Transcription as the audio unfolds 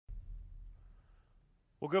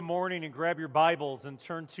Well, good morning, and grab your Bibles and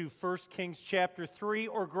turn to 1 Kings chapter 3,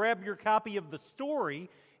 or grab your copy of the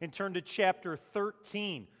story and turn to chapter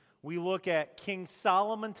 13. We look at King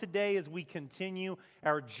Solomon today as we continue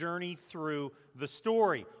our journey through the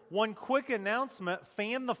story. One quick announcement,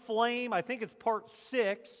 Fan the Flame, I think it's part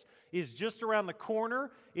 6, is just around the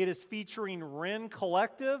corner. It is featuring Wren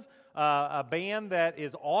Collective, a band that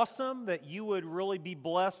is awesome, that you would really be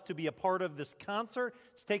blessed to be a part of this concert.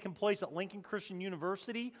 It's taking place at Lincoln Christian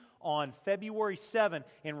University on February 7th.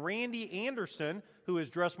 And Randy Anderson, who is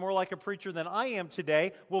dressed more like a preacher than I am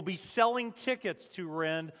today, will be selling tickets to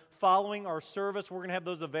Wren following our service. We're going to have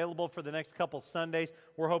those available for the next couple Sundays.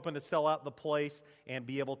 We're hoping to sell out the place and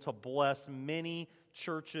be able to bless many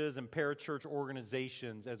churches and parachurch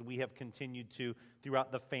organizations as we have continued to throughout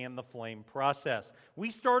the Fan the Flame process.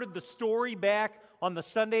 We started the story back on the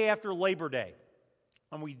Sunday after Labor Day,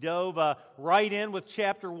 and we dove right in with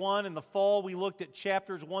chapter 1. In the fall, we looked at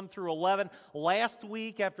chapters 1 through 11. Last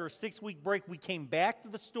week, after a 6-week break, we came back to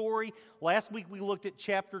the story. Last week, we looked at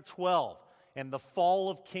chapter 12 and the fall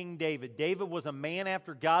of King David. David was a man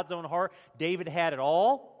after God's own heart. David had it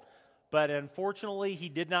all. But unfortunately, he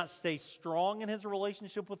did not stay strong in his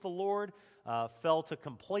relationship with the Lord, fell to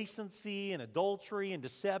complacency and adultery and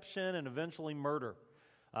deception and eventually murder.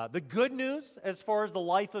 The good news, as far as the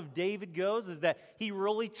life of David goes, is that he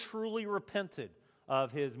really truly repented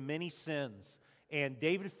of his many sins. And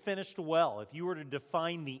David finished well. If you were to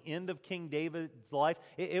define the end of King David's life,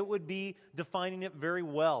 it would be defining it very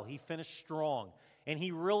well. He finished strong. And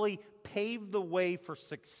he really paved the way for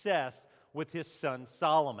success with his son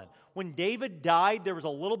Solomon. When David died, there was a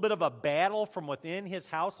little bit of a battle from within his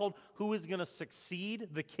household who was going to succeed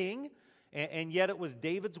the king, and yet it was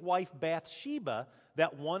David's wife Bathsheba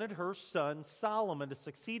that wanted her son Solomon to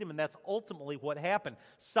succeed him, and that's ultimately what happened.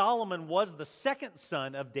 Solomon was the second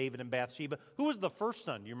son of David and Bathsheba. Who was the first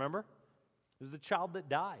son? Do you remember? It was the child that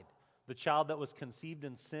died, the child that was conceived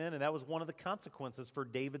in sin, and that was one of the consequences for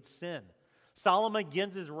David's sin. Solomon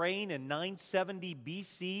begins his reign in 970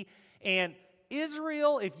 BC, and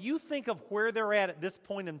Israel, if you think of where they're at this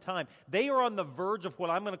point in time, they are on the verge of what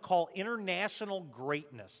I'm going to call international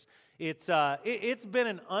greatness. It's been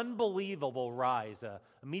an unbelievable rise, a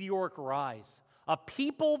meteoric rise. A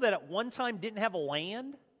people that at one time didn't have a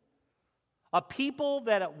land, a people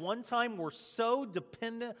that at one time were so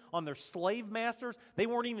dependent on their slave masters, they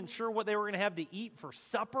weren't even sure what they were going to have to eat for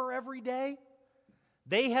supper every day.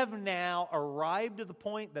 They have now arrived to the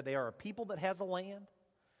point that they are a people that has a land,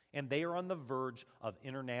 and they are on the verge of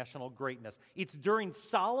international greatness. It's during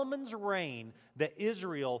Solomon's reign that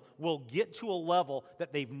Israel will get to a level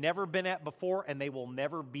that they've never been at before, and they will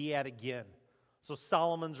never be at again. So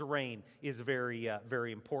Solomon's reign is very,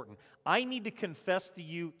 very important. I need to confess to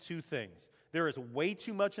you two things. There is way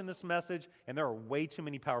too much in this message, and there are way too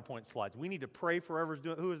many PowerPoint slides. We need to pray for whoever's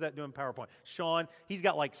doing. Who is that doing PowerPoint? Sean. He's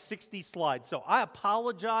got like 60 slides. So I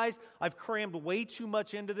apologize. I've crammed way too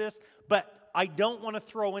much into this, but I don't want to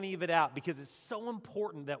throw any of it out because it's so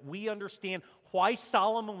important that we understand why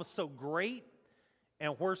Solomon was so great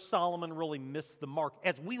and where Solomon really missed the mark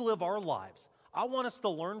as we live our lives. I want us to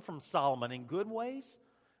learn from Solomon in good ways,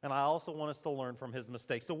 and I also want us to learn from his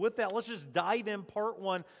mistakes. So with that, let's just dive in. Part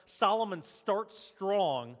 1, Solomon starts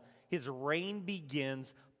strong. His reign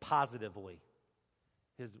begins positively.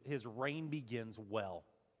 His reign begins well.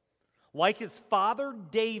 Like his father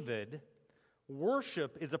David,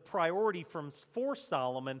 worship is a priority for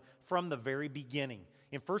Solomon from the very beginning.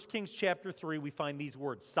 In 1 Kings chapter 3, we find these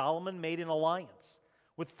words. Solomon made an alliance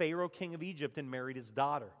with Pharaoh, king of Egypt, and married his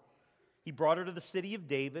daughter. He brought her to the city of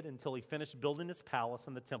David until he finished building his palace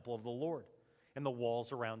and the temple of the Lord and the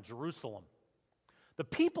walls around Jerusalem. The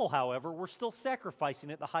people, however, were still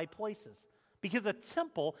sacrificing at the high places because a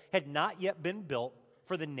temple had not yet been built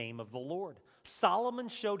for the name of the Lord. Solomon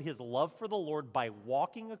showed his love for the Lord by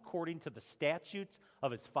walking according to the statutes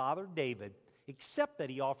of his father David, except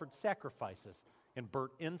that he offered sacrifices and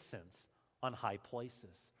burnt incense on high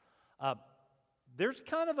places. There's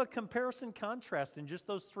kind of a comparison contrast in just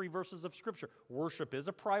those 3 verses of Scripture. Worship is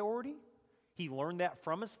a priority. He learned that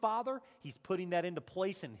from his father. He's putting that into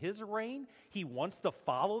place in his reign. He wants to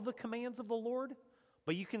follow the commands of the Lord.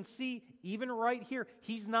 But you can see, even right here,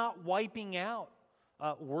 he's not wiping out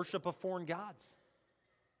worship of foreign gods.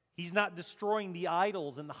 He's not destroying the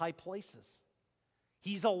idols in the high places.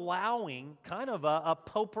 He's allowing kind of a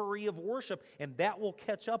potpourri of worship, and that will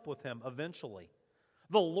catch up with him eventually.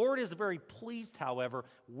 The Lord is very pleased, however,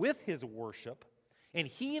 with his worship, and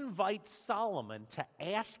he invites Solomon to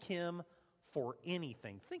ask him for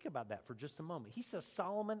anything. Think about that for just a moment. He says,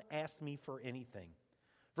 Solomon asked me for anything.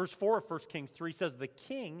 Verse 4 of 1 Kings 3 says, the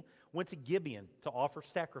king went to Gibeon to offer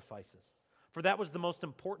sacrifices, for that was the most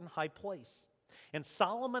important high place. And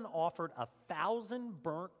Solomon offered 1,000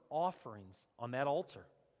 burnt offerings on that altar.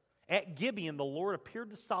 At Gibeon, the Lord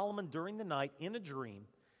appeared to Solomon during the night in a dream,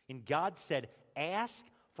 and God said, ask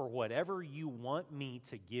for whatever you want me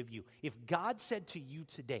to give you. If God said to you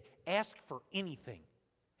today, ask for anything,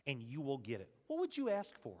 and you will get it, what would you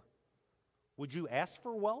ask for? Would you ask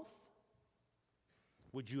for wealth?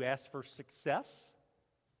 Would you ask for success?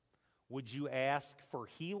 Would you ask for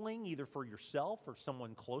healing, either for yourself or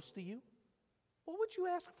someone close to you? What would you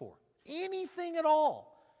ask for? Anything at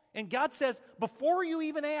all. And God says, before you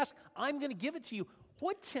even ask, I'm going to give it to you.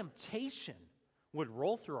 What temptation would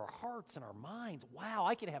roll through our hearts and our minds? Wow,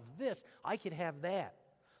 I could have this, I could have that.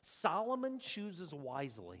 Solomon chooses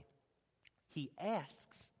wisely. He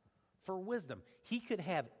asks for wisdom. He could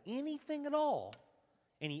have anything at all,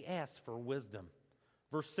 and he asks for wisdom.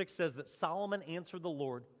 Verse 6 says that Solomon answered the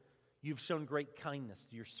Lord, you've shown great kindness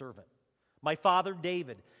to your servant, my father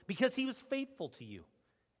David, because he was faithful to you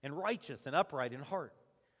and righteous and upright in heart.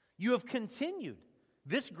 You have continued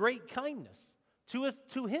this great kindness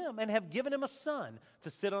to him and have given him a son to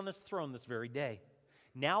sit on his throne this very day.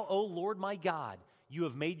 Now, O Lord my God, you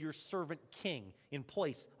have made your servant king in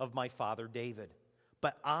place of my father David.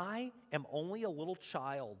 But I am only a little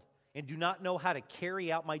child and do not know how to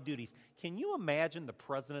carry out my duties. Can you imagine the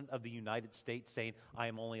President of the United States saying, I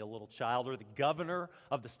am only a little child, or the governor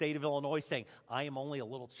of the state of Illinois saying, I am only a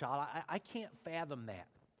little child? I can't fathom that.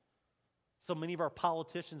 So many of our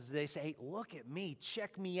politicians today say, hey, look at me,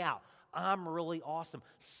 check me out. I'm really awesome.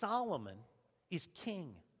 Solomon is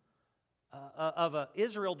king of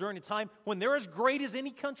Israel during a time when they're as great as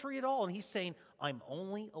any country at all. And he's saying, I'm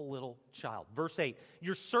only a little child. Verse 8,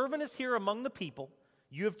 your servant is here among the people.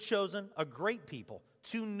 You have chosen a great people,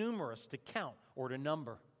 too numerous to count or to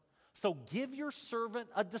number. So give your servant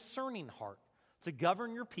a discerning heart to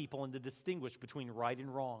govern your people and to distinguish between right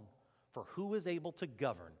and wrong. For who is able to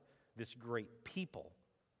govern this great people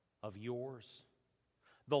of yours?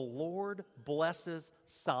 The Lord blesses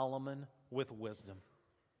Solomon with wisdom,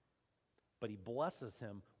 but he blesses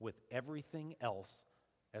him with everything else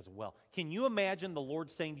as well. Can you imagine the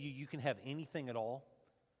Lord saying to you, you can have anything at all?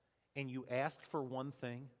 And you asked for one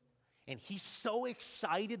thing, and he's so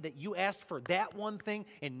excited that you asked for that one thing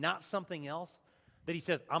and not something else, that he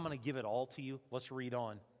says, I'm going to give it all to you. Let's read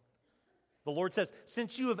on. The Lord says,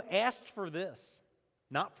 since you have asked for this,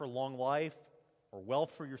 not for long life or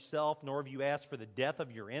wealth for yourself, nor have you asked for the death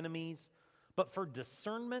of your enemies, but for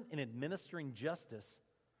discernment in administering justice,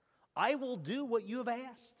 I will do what you have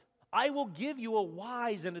asked. I will give you a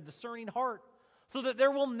wise and a discerning heart, so that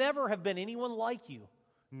there will never have been anyone like you,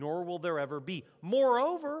 nor will there ever be.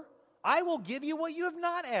 Moreover, I will give you what you have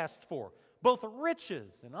not asked for, both riches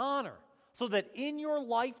and honor, so that in your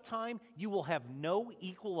lifetime you will have no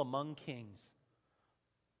equal among kings.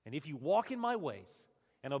 And if you walk in my ways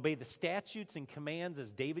and obey the statutes and commands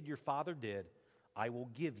as David your father did, I will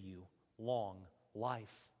give you long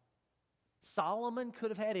life. Solomon could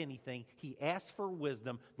have had anything. He asked for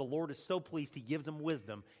wisdom. The Lord is so pleased he gives him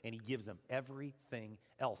wisdom, and he gives him everything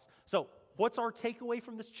else. So, what's our takeaway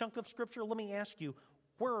from this chunk of Scripture? Let me ask you,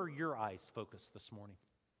 where are your eyes focused this morning?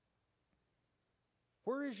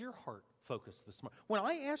 Where is your heart focused this morning? When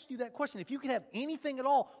I asked you that question, if you could have anything at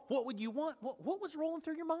all, what would you want? What was rolling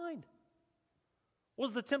through your mind?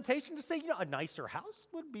 Was the temptation to say, a nicer house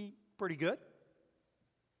would be pretty good?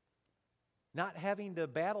 Not having to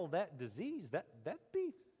battle that disease, that'd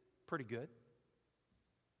be pretty good.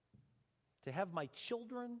 To have my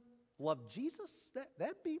children love Jesus,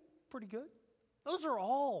 that'd be pretty good. Those are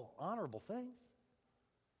all honorable things.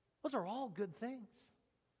 Those are all good things.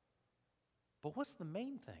 But what's the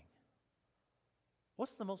main thing?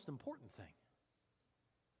 What's the most important thing?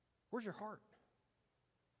 Where's your heart?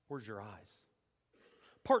 Where's your eyes?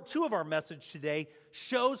 Part 2 of our message today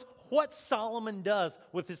shows what Solomon does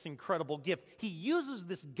with this incredible gift. He uses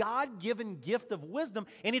this God-given gift of wisdom,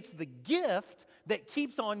 and it's the gift that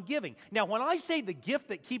keeps on giving. Now, when I say the gift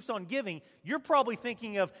that keeps on giving, you're probably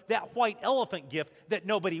thinking of that white elephant gift that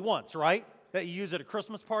nobody wants, right? That you use at a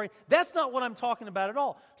Christmas party. That's not what I'm talking about at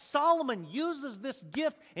all. Solomon uses this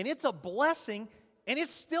gift, and it's a blessing. And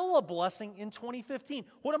it's still a blessing in 2015.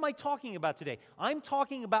 What am I talking about today? I'm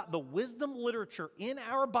talking about the wisdom literature in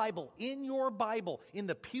our Bible, in your Bible, in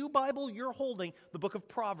the Pew Bible you're holding, the book of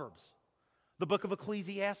Proverbs, the book of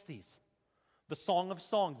Ecclesiastes, the Song of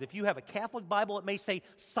Songs. If you have a Catholic Bible, it may say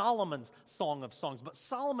Solomon's Song of Songs. But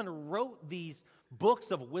Solomon wrote these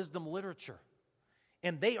books of wisdom literature.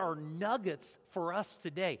 And they are nuggets for us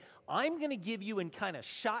today. I'm going to give you in kind of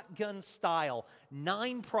shotgun style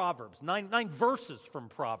 9 Proverbs, nine verses from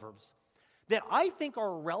Proverbs that I think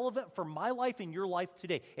are relevant for my life and your life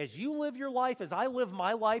today. As you live your life, as I live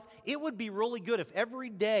my life, it would be really good if every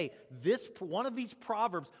day one of these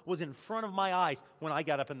Proverbs was in front of my eyes when I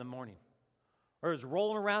got up in the morning, or is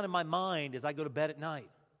rolling around in my mind as I go to bed at night,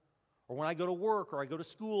 or when I go to work, or I go to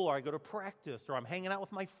school, or I go to practice, or I'm hanging out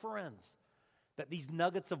with my friends, that these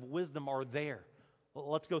nuggets of wisdom are there. Well,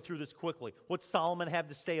 let's go through this quickly. What Solomon have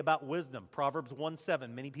to say about wisdom? Proverbs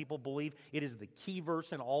 1:7. Many people believe it is the key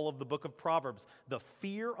verse in all of the book of Proverbs. The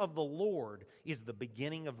fear of the Lord is the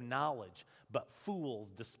beginning of knowledge, but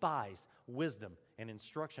fools despise wisdom and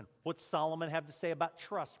instruction. What Solomon have to say about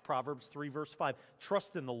trust? Proverbs 3 verse 5.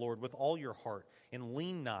 Trust in the Lord with all your heart and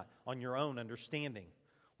lean not on your own understanding.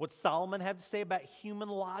 What Solomon have to say about human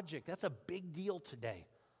logic? That's a big deal today.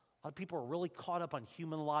 A lot of people are really caught up on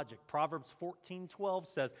human logic. Proverbs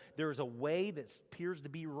 14:12 says, there is a way that appears to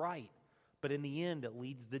be right, but in the end it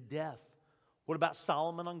leads to death. What about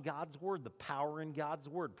Solomon on God's word, the power in God's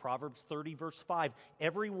word? Proverbs 30 verse 5,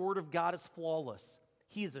 every word of God is flawless.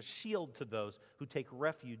 He is a shield to those who take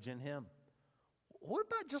refuge in him. What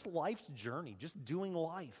about just life's journey, just doing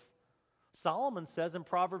life? Solomon says in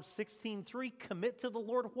Proverbs 16:3, commit to the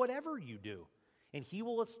Lord whatever you do, and he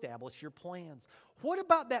will establish your plans. What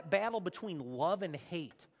about that battle between love and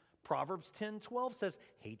hate? Proverbs 10:12 says,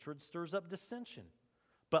 hatred stirs up dissension.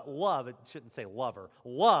 But love, it shouldn't say lover,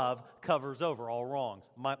 love covers over all wrongs.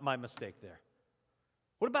 My mistake there.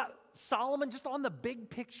 What about Solomon just on the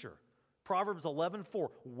big picture? Proverbs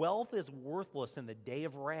 11:4, wealth is worthless in the day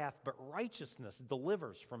of wrath, but righteousness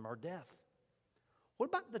delivers from our death. What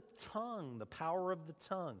about the tongue, the power of the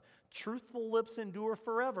tongue? Truthful lips endure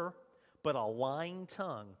forever, but a lying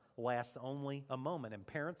tongue lasts only a moment. And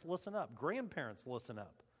parents, listen up. Grandparents, listen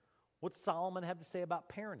up. What's Solomon have to say about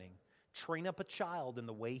parenting? Train up a child in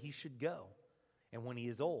the way he should go, and when he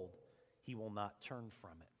is old, he will not turn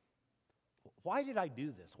from it. Why did I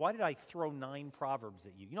do this? Why did I throw 9 Proverbs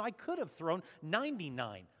at you? You know, I could have thrown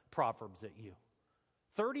 99 Proverbs at you.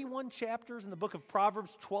 31 chapters in the book of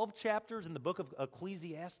Proverbs, 12 chapters in the book of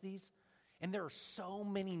Ecclesiastes, and there are so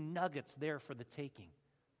many nuggets there for the taking.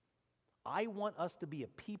 I want us to be a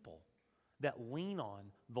people that lean on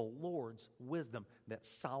the Lord's wisdom that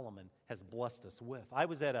Solomon has blessed us with. I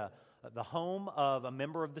was at the home of a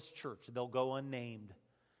member of this church. They'll go unnamed.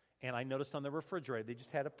 And I noticed on the refrigerator, they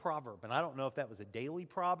just had a proverb. And I don't know if that was a daily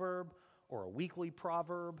proverb or a weekly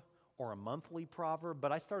proverb or a monthly proverb.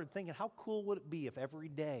 But I started thinking, how cool would it be if every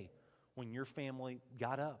day when your family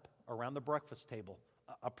got up around the breakfast table,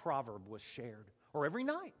 a proverb was shared? Or every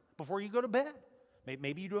night before you go to bed.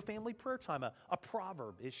 Maybe you do a family prayer time. A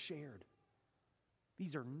proverb is shared.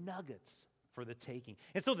 These are nuggets for the taking.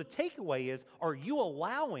 And so the takeaway is, are you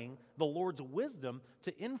allowing the Lord's wisdom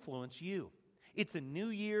to influence you? It's a new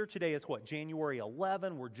year. Today is what, January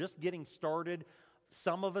 11. We're just getting started.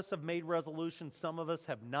 Some of us have made resolutions. Some of us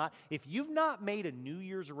have not. If you've not made a New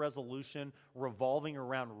Year's resolution revolving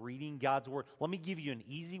around reading God's Word, let me give you an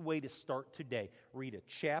easy way to start today. Read a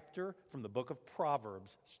chapter from the book of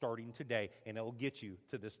Proverbs starting today, and it'll get you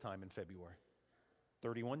to this time in February.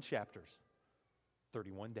 31 chapters,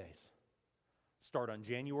 31 days. Start on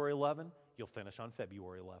January 11. You'll finish on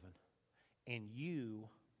February 11. And you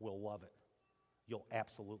will love it. You'll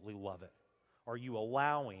absolutely love it. Are you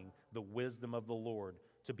allowing the wisdom of the Lord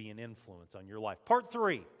to be an influence on your life? Part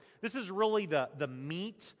 3. This is really the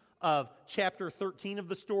meat of chapter 13 of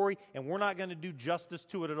the story, and we're not going to do justice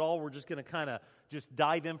to it at all. We're just going to kind of just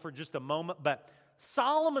dive in for just a moment. But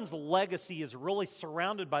Solomon's legacy is really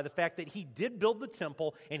surrounded by the fact that he did build the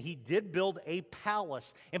temple and he did build a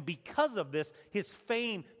palace. And because of this, his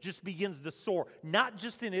fame just begins to soar, not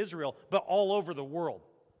just in Israel, but all over the world.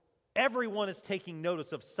 Everyone is taking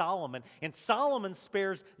notice of Solomon, and Solomon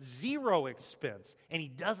spares zero expense, and he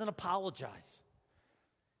doesn't apologize.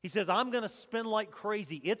 He says, I'm going to spend like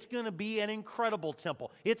crazy. It's going to be an incredible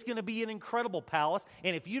temple. It's going to be an incredible palace,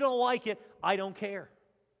 and if you don't like it, I don't care.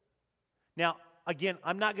 Now, again,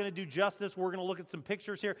 I'm not going to do justice. We're going to look at some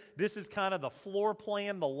pictures here. This is kind of the floor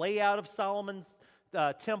plan, the layout of Solomon's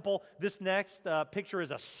temple. This next picture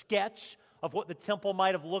is a sketch of what the temple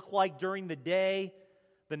might have looked like during the day.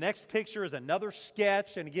 The next picture is another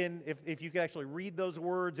sketch, and again, if you could actually read those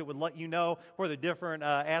words, it would let you know where the different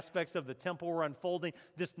aspects of the temple were unfolding.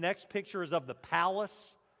 This next picture is of the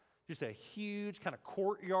palace, just a huge kind of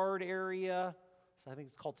courtyard area. So I think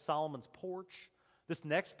it's called Solomon's porch. This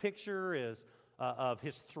next picture is of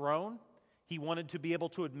his throne. He wanted to be able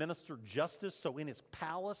to administer justice, so in his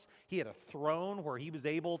palace, he had a throne where he was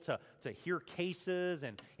able to hear cases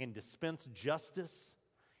and dispense justice.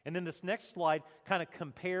 And then this next slide kind of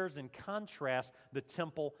compares and contrasts the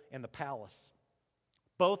temple and the palace.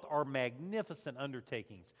 Both are magnificent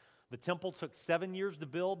undertakings. The temple took 7 years to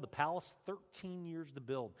build, the palace 13 years to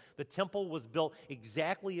build. The temple was built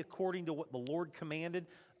exactly according to what the Lord commanded.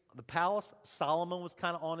 The palace, Solomon was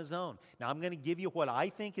kind of on his own. Now, I'm going to give you what I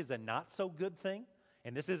think is a not-so-good thing,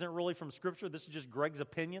 and this isn't really from Scripture. This is just Greg's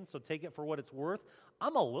opinion, so take it for what it's worth.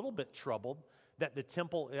 I'm a little bit troubled that the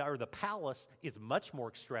temple, or the palace, is much more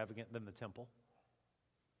extravagant than the temple.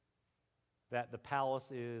 That the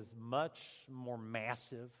palace is much more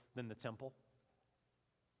massive than the temple.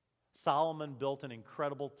 Solomon built an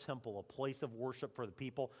incredible temple, a place of worship for the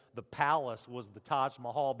people. The palace was the Taj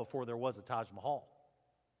Mahal before there was a Taj Mahal.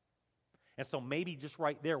 And so maybe just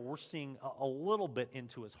right there, we're seeing a little bit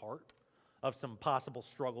into his heart of some possible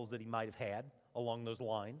struggles that he might have had along those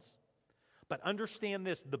lines. But understand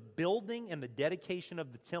this, the building and the dedication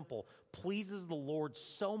of the temple pleases the Lord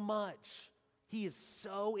so much. He is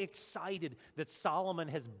so excited that Solomon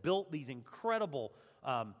has built these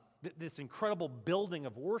this incredible building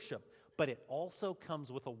of worship, but it also comes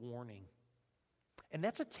with a warning. And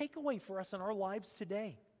that's a takeaway for us in our lives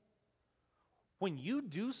today. When you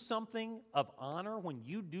do something of honor, when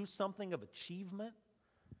you do something of achievement,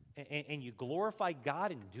 and you glorify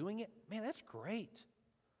God in doing it, man, that's great.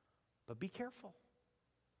 But be careful.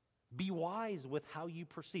 Be wise with how you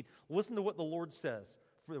proceed. Listen to what the Lord says.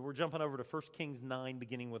 We're jumping over to 1 Kings 9,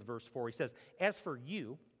 beginning with verse 4. He says, "As for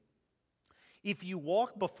you, if you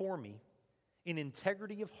walk before me in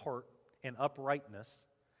integrity of heart and uprightness,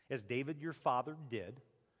 as David your father did,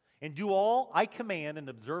 and do all I command and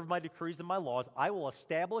observe my decrees and my laws, I will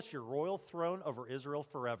establish your royal throne over Israel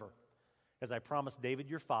forever, as I promised David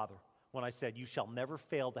your father when I said, you shall never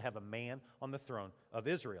fail to have a man on the throne of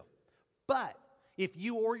Israel. But if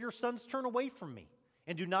you or your sons turn away from me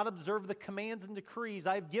and do not observe the commands and decrees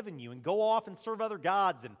I have given you and go off and serve other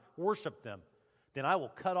gods and worship them, then I will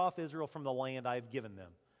cut off Israel from the land I have given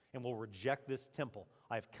them and will reject this temple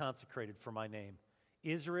I have consecrated for my name.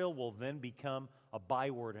 Israel will then become a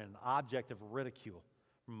byword and an object of ridicule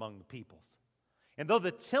among the peoples. And though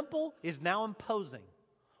the temple is now imposing,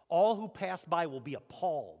 all who pass by will be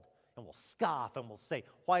appalled and will scoff and will say,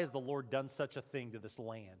 why has the Lord done such a thing to this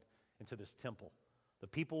land and to this temple? The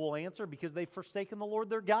people will answer, because they've forsaken the Lord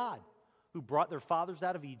their God, who brought their fathers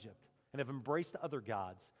out of Egypt, and have embraced other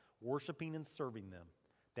gods, worshiping and serving them.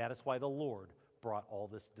 That is why the Lord brought all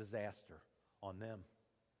this disaster on them.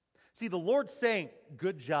 See, the Lord's saying,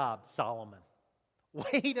 good job, Solomon.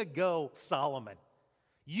 Way to go, Solomon.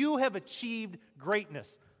 You have achieved greatness,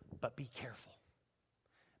 but be careful.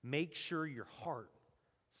 Make sure your heart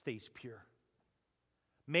stays pure.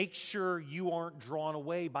 Make sure you aren't drawn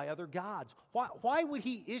away by other gods. Why would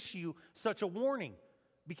he issue such a warning?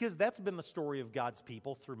 Because that's been the story of God's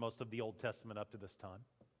people through most of the Old Testament up to this time.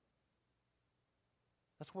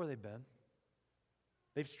 That's where they've been.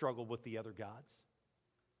 They've struggled with the other gods.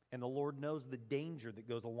 And the Lord knows the danger that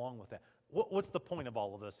goes along with that. What's the point of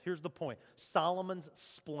all of this? Here's the point. Solomon's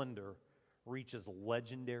splendor reaches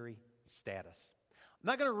legendary status. I'm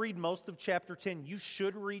not going to read most of chapter 10. You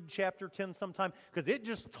should read chapter 10 sometime, because it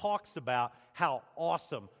just talks about how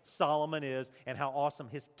awesome Solomon is and how awesome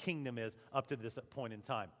his kingdom is up to this point in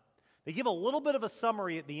time. They give a little bit of a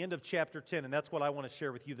summary at the end of chapter 10, and that's what I want to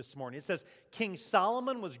share with you this morning. It says, King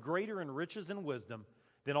Solomon was greater in riches and wisdom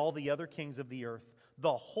than all the other kings of the earth.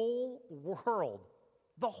 The whole world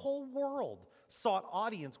sought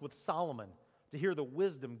audience with Solomon to hear the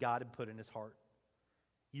wisdom God had put in his heart.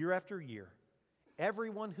 Year after year,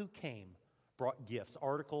 everyone who came brought gifts,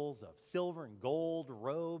 articles of silver and gold,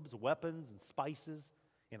 robes, weapons and spices,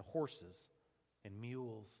 and horses and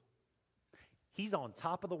mules. He's on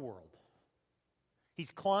top of the world. He's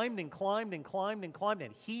climbed and climbed and climbed and climbed,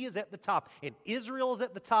 and he is at the top. And Israel is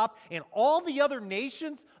at the top, and all the other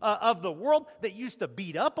nations of the world that used to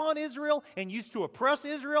beat up on Israel and used to oppress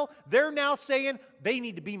Israel, they're now saying, they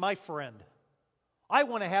need to be my friend. I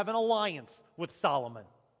want to have an alliance with Solomon.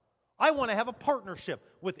 I want to have a partnership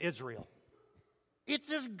with Israel. It's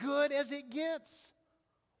as good as it gets.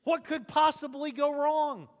 What could possibly go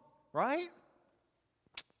wrong, right?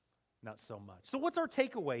 Not so much. So what's our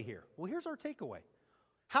takeaway here? Well, here's our takeaway.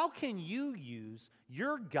 How can you use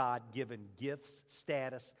your God-given gifts,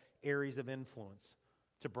 status, areas of influence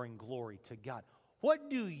to bring glory to God? What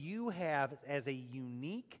do you have as a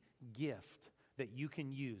unique gift that you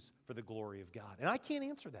can use for the glory of God? And I can't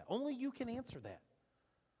answer that. Only you can answer that.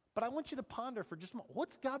 But I want you to ponder for just a moment.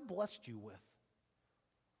 What's God blessed you with?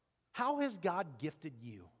 How has God gifted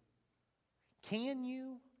you? Can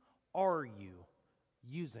you, are you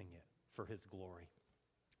using it for His glory?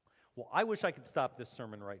 Well, I wish I could stop this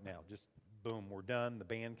sermon right now. Just boom, we're done. The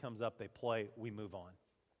band comes up, they play, we move on.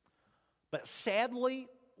 But sadly,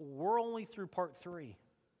 we're only through part 3.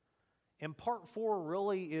 And part 4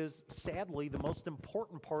 really is, sadly, the most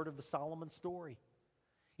important part of the Solomon story.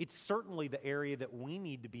 It's certainly the area that we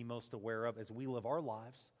need to be most aware of as we live our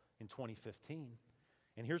lives in 2015.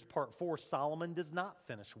 And here's part 4. Solomon does not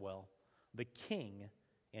finish well. The king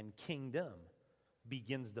and kingdom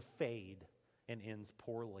begins to fade and ends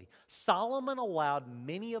poorly. Solomon allowed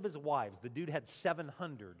many of his wives, the dude had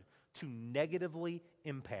 700, to negatively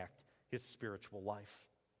impact his spiritual life.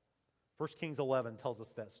 1 Kings 11 tells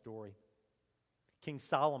us that story. King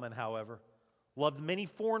Solomon, however, loved many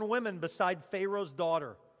foreign women beside Pharaoh's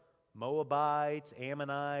daughter, Moabites,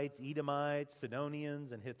 Ammonites, Edomites,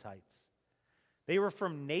 Sidonians, and Hittites. They were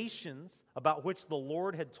from nations about which the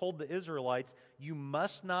Lord had told the Israelites, "You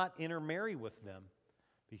must not intermarry with them,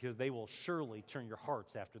 because they will surely turn your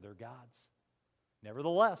hearts after their gods."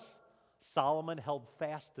 Nevertheless, Solomon held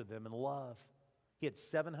fast to them in love. He had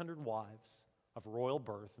 700 wives of royal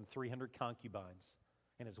birth and 300 concubines,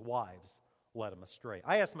 and his wives led him astray.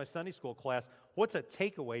 I asked my Sunday school class, what's a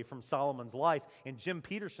takeaway from Solomon's life? And Jim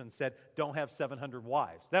Peterson said, don't have 700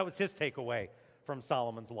 wives. That was his takeaway from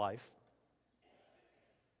Solomon's life.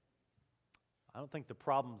 I don't think the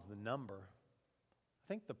problem's the number. I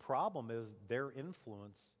think the problem is their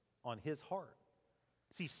influence on his heart.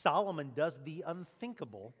 See, Solomon does the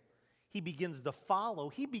unthinkable. He begins to follow,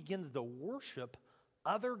 he begins to worship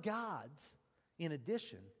other gods in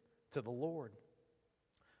addition to the Lord.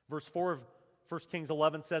 Verse 4 of 1 Kings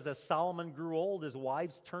 11 says, as Solomon grew old, his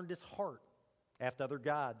wives turned his heart after other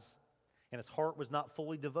gods, and his heart was not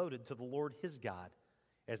fully devoted to the Lord his God,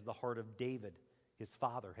 as the heart of David, his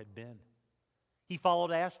father, had been. He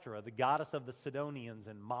followed Ashtoreth, the goddess of the Sidonians,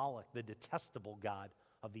 and Moloch, the detestable god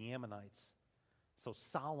of the Ammonites. So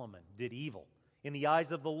Solomon did evil in the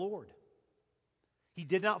eyes of the Lord. He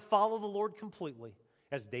did not follow the Lord completely,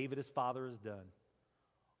 as David his father has done.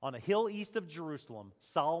 On a hill east of Jerusalem,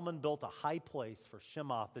 Solomon built a high place for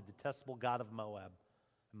Shemoth, the detestable god of Moab,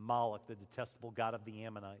 and Moloch, the detestable god of the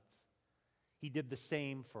Ammonites. He did the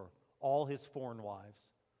same for all his foreign wives,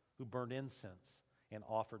 who burned incense and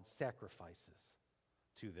offered sacrifices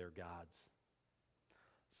to their gods.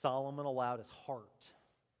 Solomon allowed his heart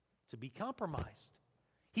to be compromised.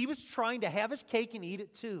 He was trying to have his cake and eat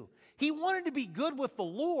it too. He wanted to be good with the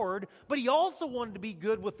Lord, but he also wanted to be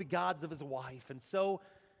good with the gods of his wife. And so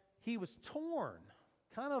he was torn,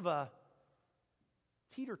 kind of a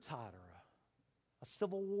teeter-totter, a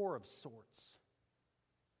civil war of sorts.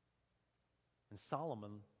 And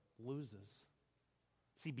Solomon loses.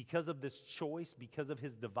 See, because of this choice, because of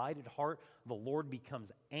his divided heart, the Lord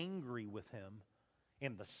becomes angry with him,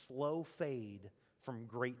 and the slow fade from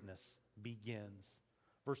greatness begins.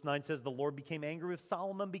 Verse 9 says, the Lord became angry with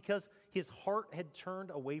Solomon because his heart had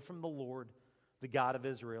turned away from the Lord, the God of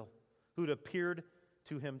Israel, who had appeared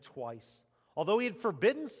to him twice. Although he had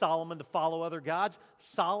forbidden Solomon to follow other gods,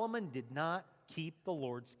 Solomon did not keep the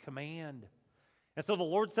Lord's command. And so the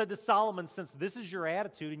Lord said to Solomon, since this is your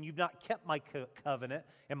attitude and you've not kept my covenant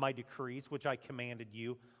and my decrees, which I commanded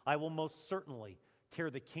you, I will most certainly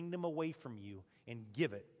tear the kingdom away from you and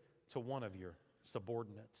give it to one of your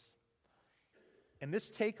subordinates. And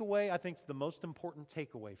this takeaway, I think, is the most important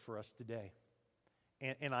takeaway for us today.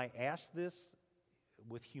 And I ask this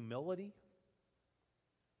with humility,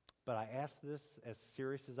 but I ask this as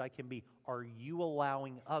serious as I can be. Are you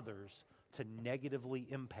allowing others to negatively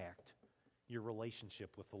impact your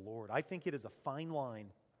relationship with the Lord? I think it is a fine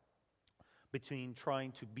line between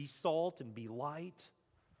trying to be salt and be light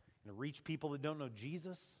and to reach people that don't know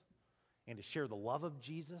Jesus and to share the love of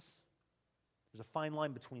Jesus. There's a fine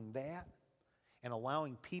line between that and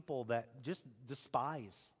allowing people that just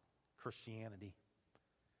despise Christianity,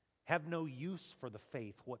 have no use for the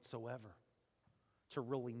faith whatsoever, to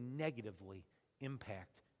really negatively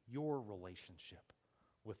impact your relationship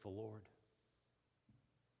with the Lord.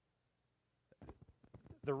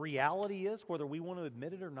 The reality is, whether we want to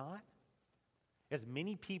admit it or not, as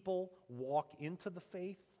many people walk into the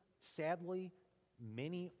faith, sadly,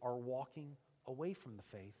 many are walking away from the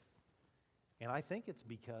faith. And I think it's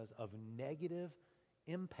because of negative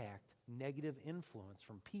impact, negative influence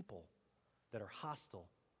from people that are hostile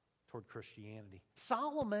toward Christianity.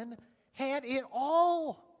 Solomon had it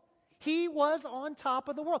all. He was on top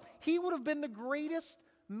of the world. He would have been the greatest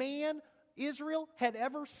man Israel had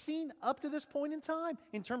ever seen up to this point in time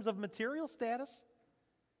in terms of material status,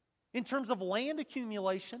 in terms of land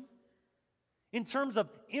accumulation, in terms of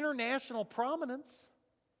international prominence.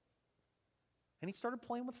 And he started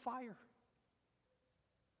playing with fire.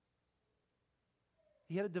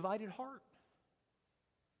 He had a divided heart.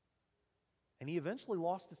 And he eventually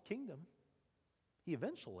lost his kingdom. He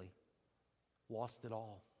eventually lost it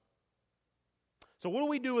all. So what do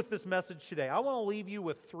we do with this message today? I want to leave you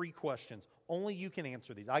with 3 questions. Only you can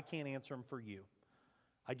answer these. I can't answer them for you.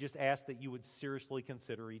 I just ask that you would seriously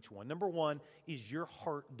consider each one. Number 1, is your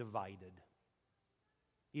heart divided?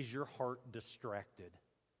 Is your heart distracted?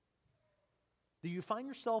 Do you find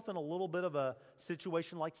yourself in a little bit of a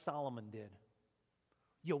situation like Solomon did?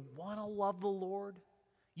 You want to love the Lord?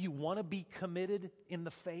 You want to be committed in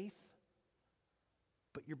the faith?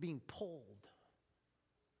 But you're being pulled.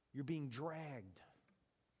 You're being dragged.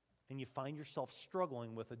 And you find yourself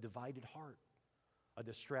struggling with a divided heart, a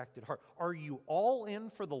distracted heart. Are you all in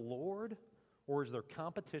for the Lord, or is there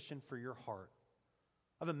competition for your heart?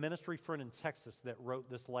 I have a ministry friend in Texas that wrote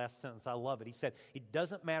this last sentence. I love it. He said, it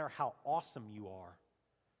doesn't matter how awesome you are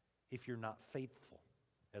if you're not faithful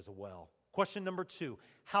as well. Question number 2,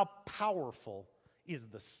 how powerful is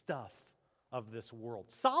the stuff of this world?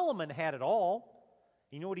 Solomon had it all.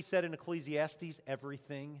 You know what he said in Ecclesiastes?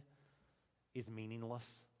 Everything is meaningless.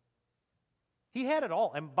 He had it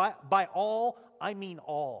all. And by all, I mean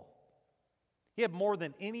all. He had more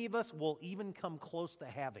than any of us will even come close to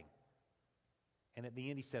having. And at the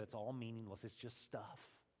end he said, it's all meaningless. It's just stuff.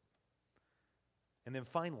 And then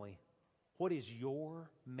finally, what is your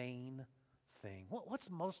main thing? What's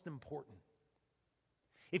most important?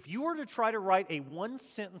 If you were to try to write a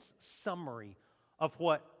 1-sentence summary of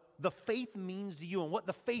what the faith means to you and what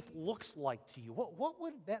the faith looks like to you, what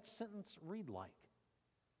would that sentence read like?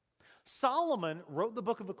 Solomon wrote the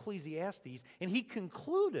book of Ecclesiastes, and he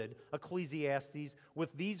concluded Ecclesiastes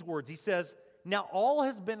with these words. He says, now all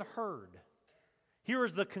has been heard. Here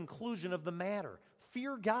is the conclusion of the matter.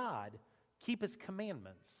 Fear God, keep His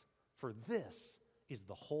commandments, for this is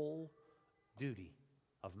the whole duty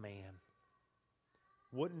of man.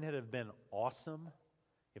 Wouldn't it have been awesome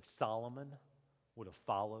if Solomon would have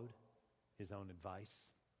followed his own advice?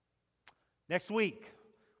 Next week,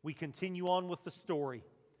 we continue on with the story.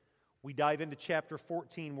 We dive into chapter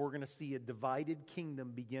 14. We're going to see a divided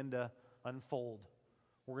kingdom begin to unfold.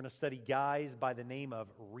 We're going to study guys by the name of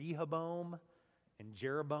Rehoboam and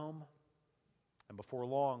Jeroboam. And before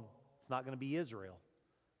long, it's not going to be Israel.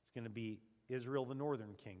 It's going to be Israel, the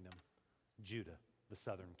northern kingdom, Judah, the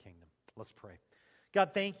southern kingdom. Let's pray.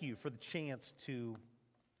 God, thank you for the chance to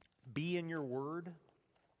be in your word.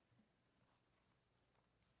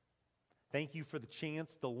 Thank you for the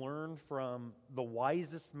chance to learn from the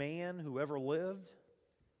wisest man who ever lived,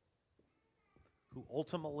 who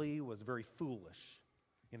ultimately was very foolish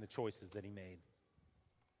in the choices that he made.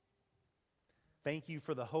 Thank you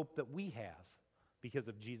for the hope that we have because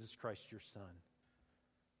of Jesus Christ, your Son.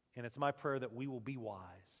 And it's my prayer that we will be wise,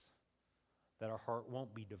 that our heart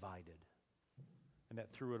won't be divided, and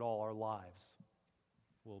that through it all our lives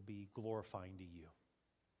will be glorifying to you.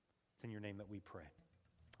 It's in your name that we pray.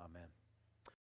 Amen.